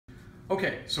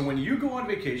Okay, so when you go on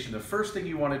vacation, the first thing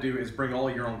you want to do is bring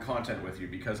all your own content with you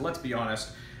because let's be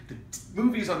honest, the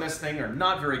movies on this thing are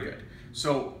not very good.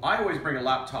 So I always bring a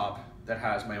laptop that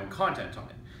has my own content on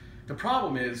it. The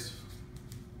problem is,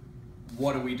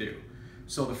 what do?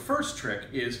 So the first trick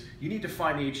is you need to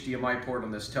find the HDMI port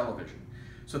on this television.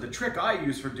 So the trick I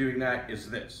use for doing that is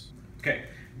this. Okay,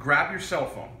 grab your cell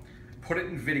phone, put it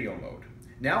in video mode.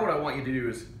 Now what I want you to do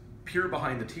is peer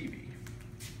behind the TV.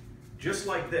 Just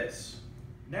like this.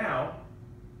 Now,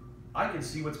 I can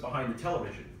see what's behind the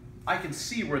television. I can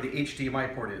see where the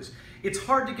HDMI port is. It's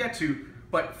hard to get to,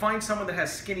 but find someone that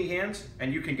has skinny hands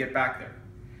and you can get back there.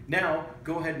 Now,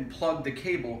 go ahead and plug the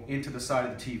cable into the side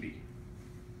of the TV.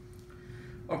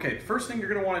 Okay, first thing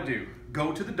you're gonna wanna do,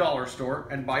 go to the dollar store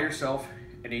and buy yourself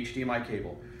an HDMI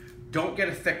cable. Don't get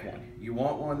a thick one. You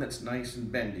want one that's nice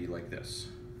and bendy like this.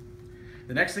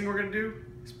 The next thing we're gonna do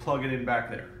is plug it in back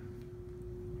there.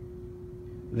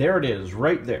 There it is,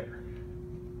 right there.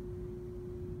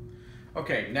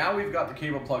 Okay, now we've got the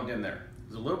cable plugged in there.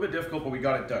 It's a little bit difficult, but we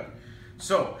got it done.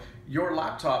 So, your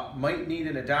laptop might need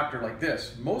an adapter like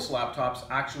this. Most laptops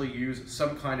actually use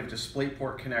some kind of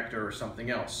DisplayPort connector or something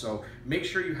else. So, make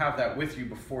sure you have that with you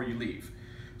before you leave.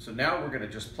 So now we're gonna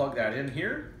just plug that in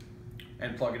here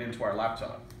and plug it into our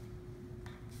laptop.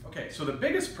 Okay, so the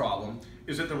biggest problem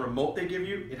is that the remote they give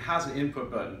you, it has an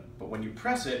input button, but when you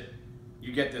press it,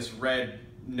 you get this red,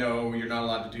 no, you're not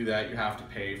allowed to do that, you have to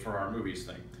pay for our movies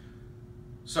thing.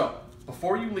 So,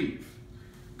 before you leave,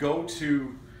 go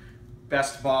to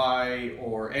Best Buy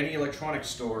or any electronics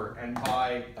store and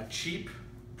buy a cheap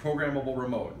programmable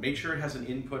remote. Make sure it has an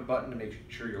input button to make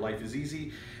sure your life is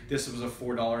easy. This was a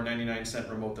 $4.99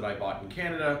 remote that I bought in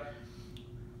Canada.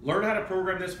 Learn how to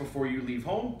program this before you leave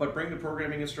home, but bring the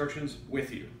programming instructions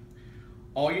with you.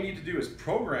 All you need to do is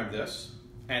program this,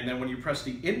 and then when you press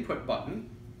the input button,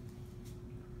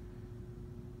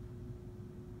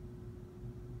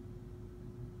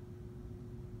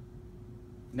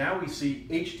 now we see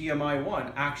HDMI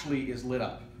 1 actually is lit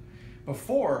up.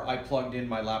 Before I plugged in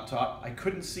my laptop, I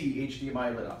couldn't see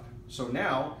HDMI lit up. So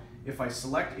now, if I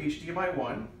select HDMI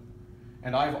 1,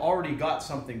 and I've already got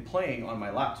something playing on my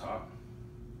laptop,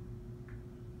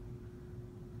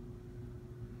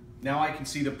 now I can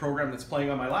see the program that's playing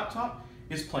on my laptop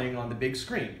is playing on the big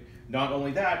screen. Not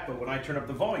only that, but when I turn up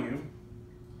the volume,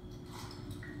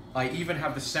 I even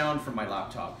have the sound from my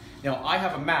laptop. Now I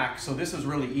have a Mac, so this is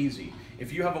really easy.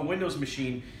 If you have a Windows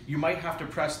machine, you might have to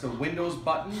press the Windows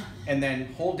button and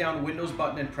then hold down the Windows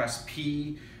button and press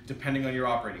P, depending on your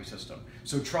operating system.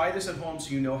 So try this at home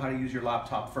so you know how to use your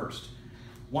laptop first.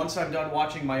 Once I'm done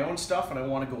watching my own stuff and I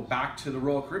want to go back to the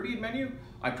Royal Caribbean menu,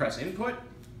 I press Input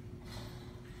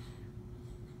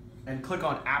and click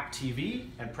on App TV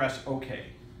and press OK.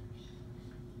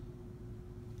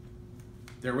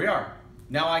 There we are.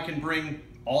 Now I can bring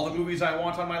all the movies I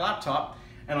want on my laptop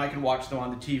and I can watch them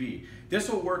on the TV. This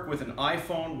will work with an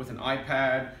iPhone, with an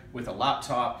iPad, with a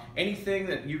laptop, anything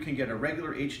that you can get a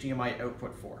regular HDMI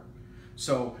output for.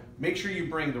 So make sure you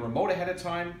bring the remote ahead of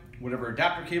time, whatever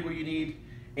adapter cable you need,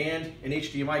 and an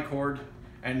HDMI cord,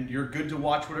 and you're good to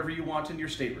watch whatever you want in your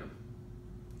stateroom.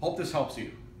 Hope this helps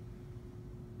you.